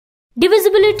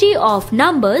Divisibility of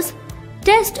numbers,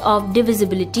 test of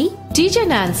divisibility. Teacher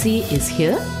Nancy is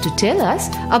here to tell us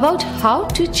about how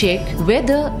to check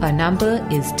whether a number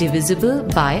is divisible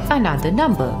by another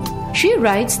number. She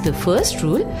writes the first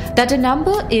rule that a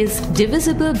number is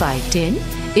divisible by 10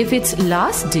 if its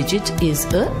last digit is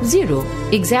a 0.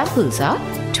 Examples are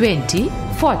 20,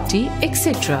 40,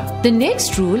 etc. The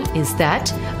next rule is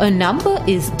that a number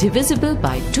is divisible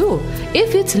by 2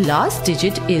 if its last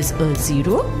digit is a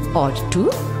 0 or 2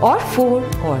 or 4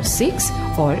 or 6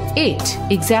 or 8.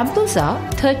 Examples are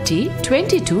 30,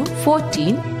 22,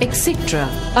 14, etc.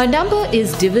 A number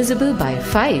is divisible by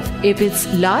 5 if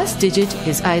its last digit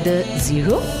is either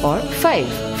 0 or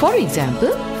 5. For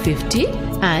example, 50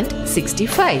 and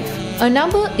 65. A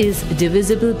number is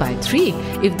divisible by 3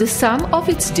 if the sum of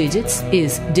its digits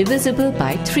is divisible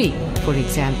by 3. For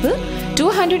example,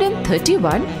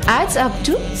 231 adds up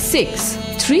to 6.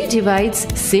 3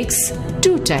 divides 6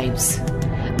 2 times.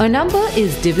 A number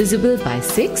is divisible by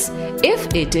 6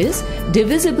 if it is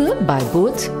divisible by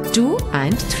both 2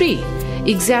 and 3.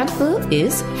 Example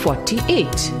is 48.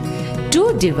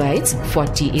 2 divides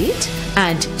 48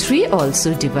 and 3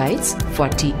 also divides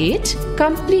 48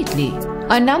 completely.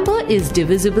 A number is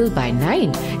divisible by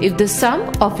 9 if the sum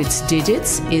of its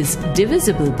digits is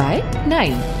divisible by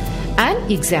 9.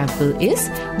 An example is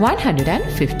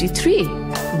 153.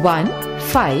 1,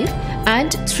 5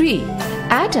 and 3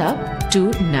 add up to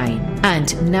 9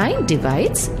 and 9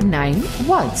 divides 9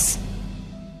 once.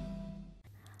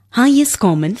 Highest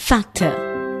common factor.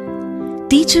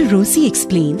 Teacher Rosie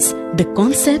explains the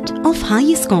concept of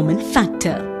highest common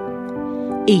factor.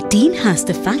 18 has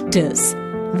the factors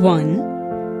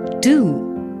 1,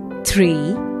 2,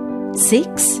 3,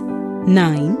 6,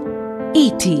 9,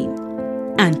 18.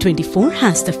 And 24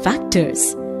 has the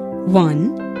factors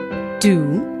 1,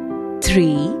 2,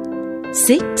 3,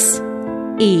 6,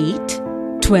 8,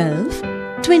 12,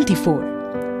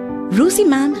 24. Rosie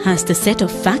ma'am has the set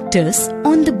of factors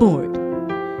on the board.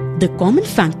 The common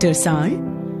factors are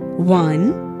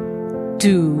 1,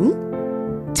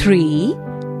 2, 3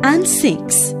 and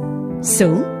 6.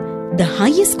 So, the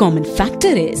highest common factor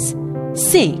is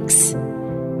 6.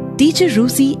 Teacher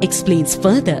Rosie explains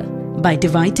further by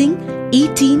dividing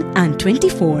 18 and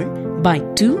 24 by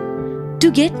 2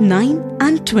 to get 9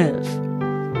 and 12.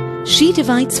 She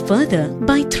divides further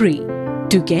by 3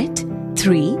 to get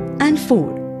 3 and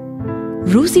 4.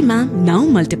 Rosie ma'am now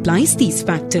multiplies these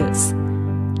factors.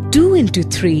 2 into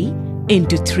 3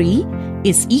 into 3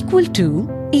 is equal to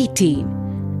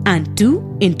 18 and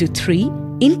 2 into 3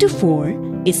 into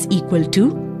 4 is equal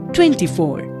to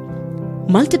 24.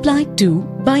 Multiply 2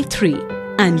 by 3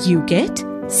 and you get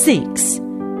 6.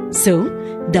 So,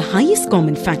 the highest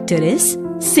common factor is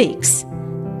 6.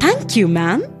 Thank you,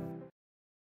 ma'am.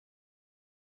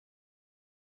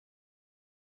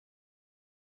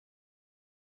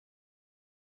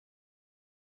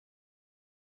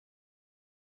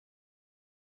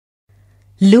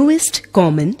 Lowest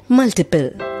common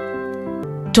multiple.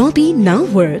 Toby now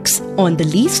works on the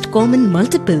least common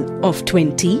multiple of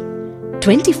 20,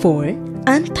 24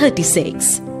 and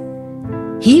 36.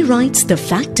 He writes the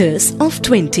factors of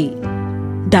 20,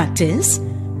 that is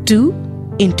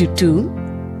 2 into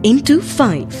 2 into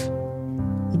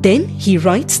 5. Then he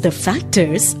writes the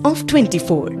factors of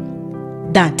 24,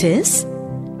 that is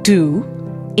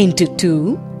 2 into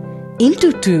 2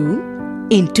 into 2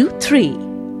 into 3.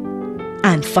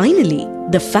 And finally,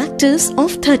 the factors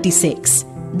of 36,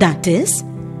 that is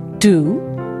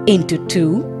 2 into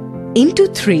 2 into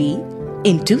 3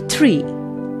 into 3.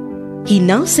 He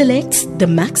now selects the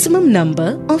maximum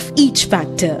number of each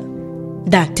factor,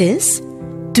 that is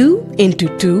 2 into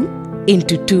 2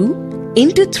 into 2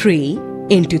 into 3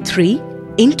 into 3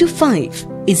 into 5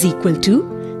 is equal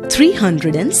to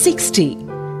 360.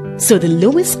 So the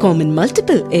lowest common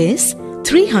multiple is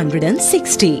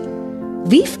 360.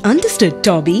 We've understood,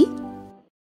 Toby.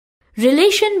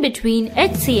 Relation between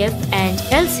HCF and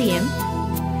LCM.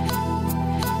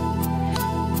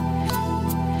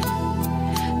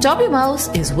 Toby Mouse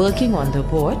is working on the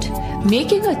board,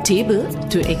 making a table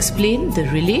to explain the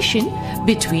relation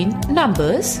between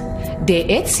numbers, their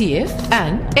HCF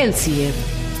and LCM.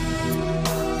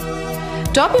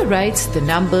 Toby writes the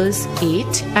numbers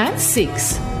 8 and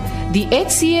 6. The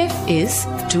HCF is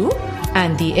 2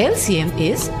 and the LCM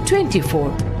is 24.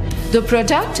 The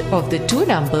product of the two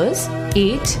numbers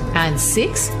 8 and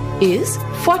 6 is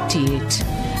 48.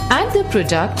 And the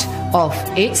product of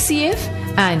HCF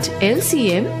and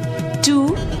LCM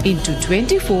 2 into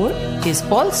 24 is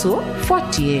also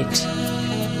 48.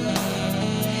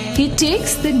 He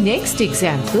takes the next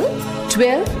example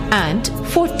 12 and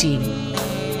 14.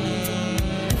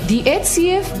 The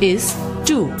HCF is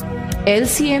 2.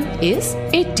 LCM is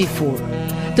 84.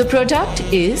 The product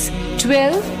is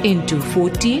 12 into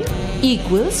 14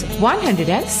 equals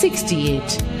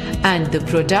 168. And the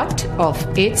product of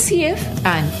HCF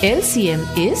and LCM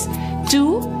is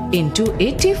 2 into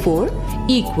 84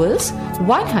 equals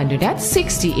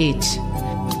 168.